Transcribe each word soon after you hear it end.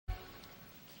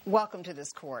Welcome to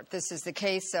this court. This is the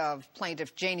case of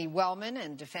plaintiff Janie Wellman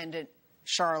and defendant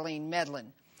Charlene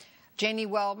Medlin. Janie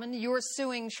Wellman, you're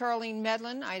suing Charlene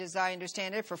Medlin, as I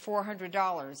understand it, for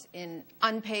 $400 in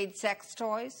unpaid sex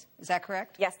toys. Is that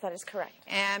correct? Yes, that is correct.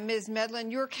 And Ms. Medlin,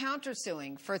 you're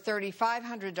countersuing for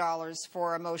 $3,500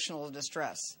 for emotional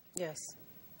distress. Yes.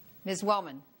 Ms.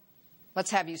 Wellman,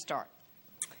 let's have you start.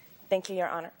 Thank you, Your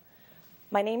Honor.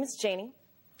 My name is Janie.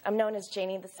 I'm known as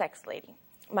Janie the Sex Lady.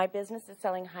 My business is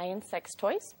selling high-end sex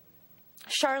toys.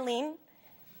 Charlene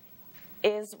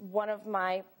is one of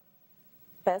my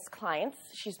best clients.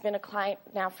 She's been a client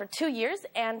now for 2 years,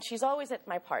 and she's always at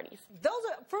my parties.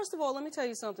 First of all, let me tell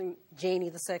you something, Janie,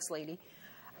 the sex lady.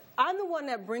 I'm the one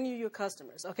that bring you your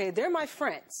customers, okay? They're my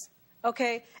friends,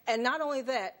 okay? And not only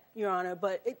that, Your Honor,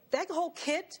 but that whole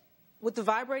kit with the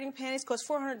vibrating panties cost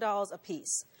 $400 a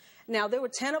piece. Now, there were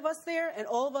 10 of us there, and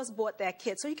all of us bought that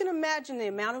kit. So you can imagine the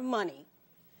amount of money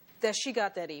that she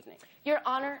got that evening. Your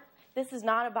Honor, this is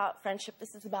not about friendship.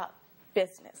 This is about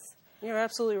business. You're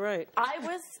absolutely right. I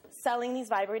was selling these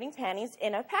vibrating panties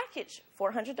in a package,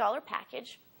 $400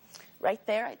 package, right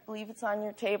there. I believe it's on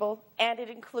your table. And it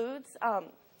includes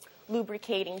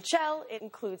lubricating gel. It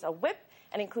includes a whip.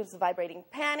 And it includes the vibrating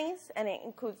panties. And it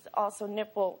includes also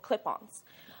nipple clip-ons.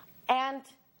 And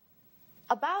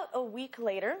about a week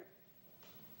later,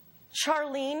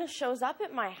 Charlene shows up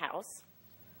at my house,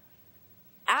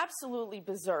 absolutely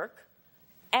berserk,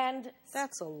 and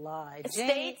that's a lie.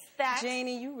 States that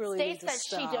Janie, you really need to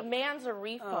stop. She demands a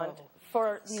refund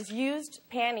for these used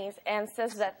panties and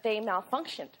says that they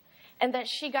malfunctioned and that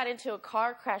she got into a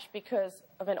car crash because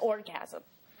of an orgasm.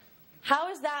 How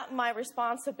is that my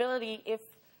responsibility if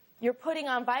you're putting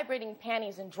on vibrating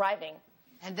panties and driving?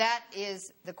 And that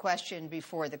is the question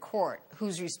before the court,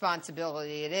 whose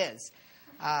responsibility it is.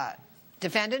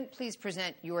 Defendant, please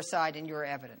present your side and your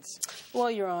evidence.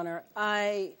 Well, Your Honor,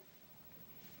 I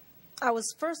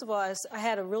was, first of all, I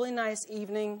had a really nice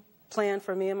evening planned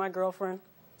for me and my girlfriend.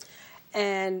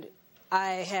 And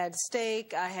I had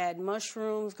steak, I had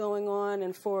mushrooms going on,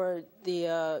 and for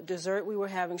the dessert we were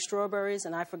having strawberries,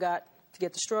 and I forgot to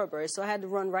get the strawberries. So I had to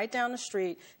run right down the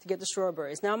street to get the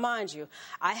strawberries. Now, mind you,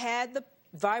 I had the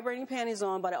vibrating panties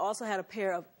on, but I also had a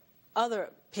pair of other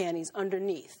panties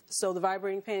underneath. So the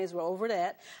vibrating panties were over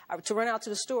that. To run out to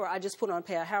the store, I just put on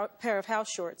a pair of house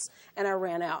shorts, and I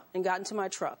ran out and got into my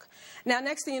truck. Now,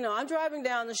 next thing you know, I'm driving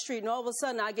down the street, and all of a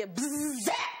sudden I get bzzz,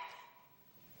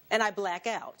 and I black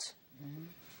out.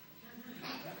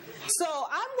 So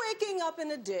I'm waking up in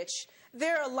the ditch.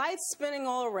 There are lights spinning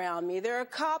all around me. There are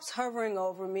cops hovering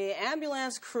over me,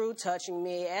 ambulance crew touching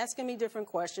me, asking me different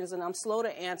questions, and I'm slow to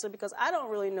answer because I don't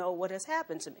really know what has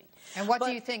happened to me. And what do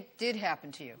you think did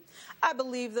happen to you? I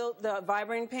believe the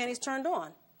vibrating panties turned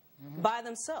on by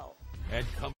themselves.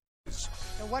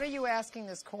 So what are you asking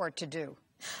this court to do?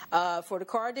 For the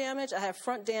car damage, I have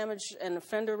front damage and a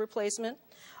fender replacement.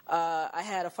 I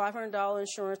had a $500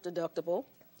 insurance deductible.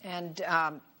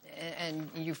 And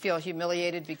you feel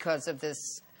humiliated because of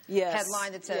this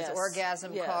headline that says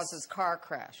orgasm causes car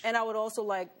crash. And I would also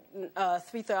like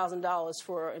 $3,000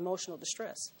 for emotional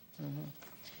distress.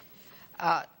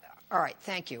 All right,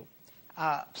 thank you.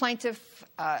 Plaintiff,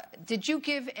 did you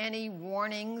give any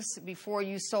warnings before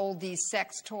you sold these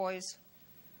sex toys?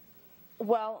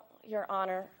 Well, Your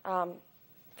Honor,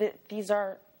 these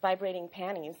are vibrating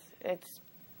panties. It's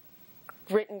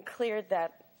written clear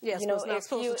that yes, you know, it's not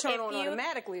supposed to turn on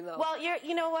automatically, though. Well,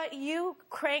 you know what? You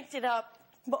cranked it up.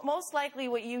 But most likely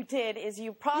what you did is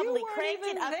you probably cranked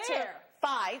it up to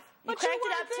 5. But you cranked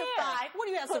it up to 5. What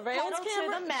do you have, surveillance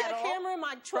camera? To the metal, camera in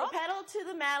my truck? Put pedal to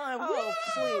the metal and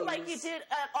please. like you did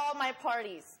at all my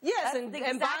parties. Yes, and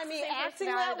by me acting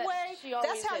that way,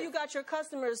 that's how you got your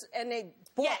customers, and they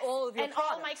bought all of your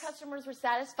products. And all my customers were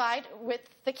satisfied with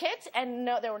the kit, and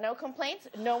there were no complaints.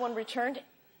 No one returned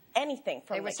anything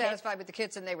from They were satisfied with the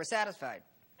kits, and they were satisfied.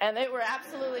 And they were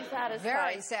absolutely satisfied.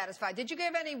 Very satisfied. Did you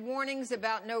give any warnings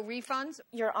about no refunds?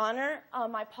 Your Honor,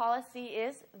 my policy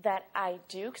is that I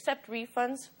do accept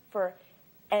refunds for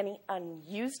any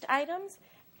unused items.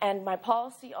 And my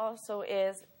policy also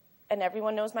is, and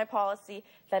everyone knows my policy,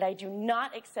 that I do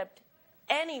not accept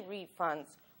any refunds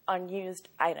on used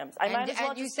items.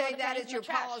 And you say that is your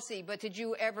policy, but did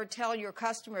you ever tell your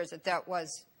customers that that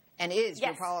was and is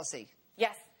your policy?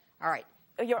 Yes. All right.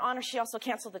 Your Honor, she also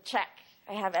canceled the check.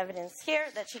 I have evidence here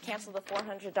that she canceled the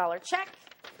 $400 check,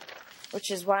 which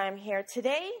is why I'm here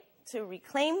today, to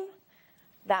reclaim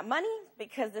that money,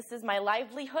 because this is my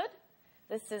livelihood.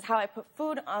 This is how I put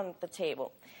food on the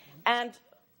table. And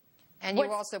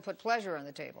you also put pleasure on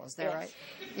the table, is that right?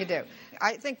 You do.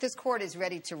 I think this court is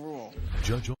ready to rule.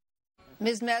 Judge.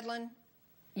 Ms. Medlin,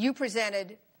 you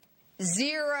presented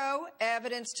zero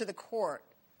evidence to the court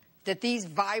that these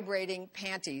vibrating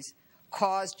panties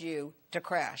caused you to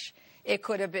crash. It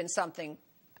could have been something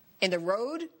in the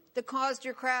road that caused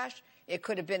your crash. It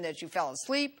could have been that you fell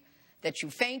asleep, that you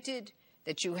fainted,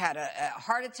 that you had a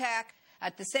heart attack.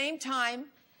 At the same time,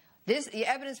 the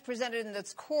evidence presented in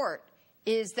this court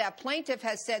is that plaintiff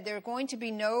has said there's going to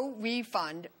be no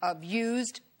refund of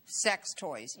used sex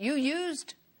toys. You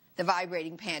used the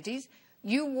vibrating panties,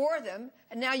 you wore them,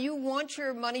 and now you want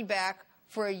your money back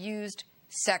for a used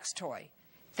sex toy.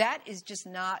 That is just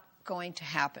not going to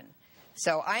happen.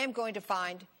 So I am going to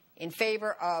find in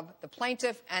favor of the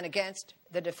plaintiff and against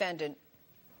the defendant.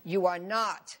 You are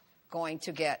not going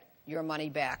to get your money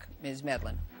back, Ms.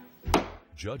 Medlin.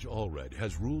 Judge Allred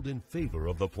has ruled in favor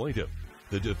of the plaintiff.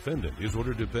 The defendant is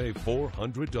ordered to pay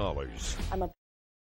 $400.